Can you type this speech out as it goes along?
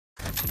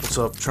What's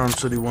up, Charm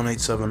City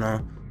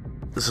 1870?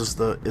 This is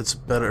the it's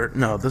better.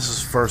 No, this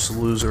is first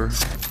loser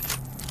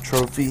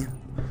trophy.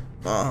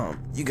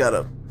 You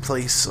gotta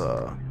place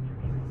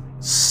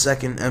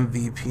second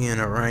MVP in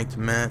a ranked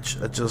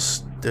match. I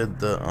just did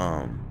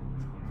the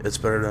it's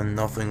better than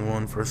nothing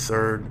one for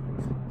third.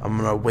 I'm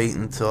gonna wait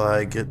until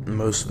I get the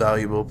most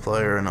valuable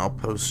player and I'll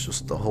post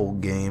just the whole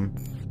game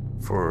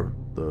for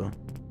the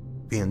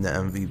being the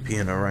MVP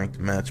in a ranked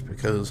match,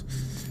 because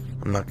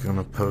I'm not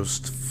gonna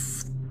post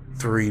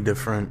three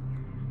different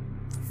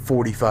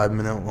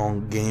 45-minute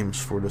long games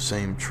for the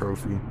same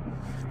trophy.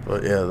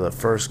 But yeah, the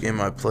first game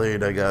I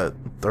played I got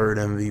third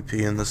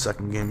MVP, and the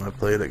second game I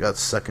played I got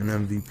second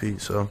MVP.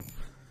 So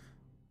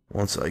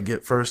once I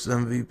get first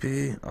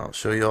MVP, I'll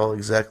show you all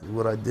exactly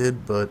what I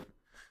did. But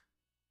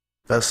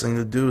best thing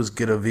to do is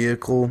get a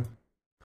vehicle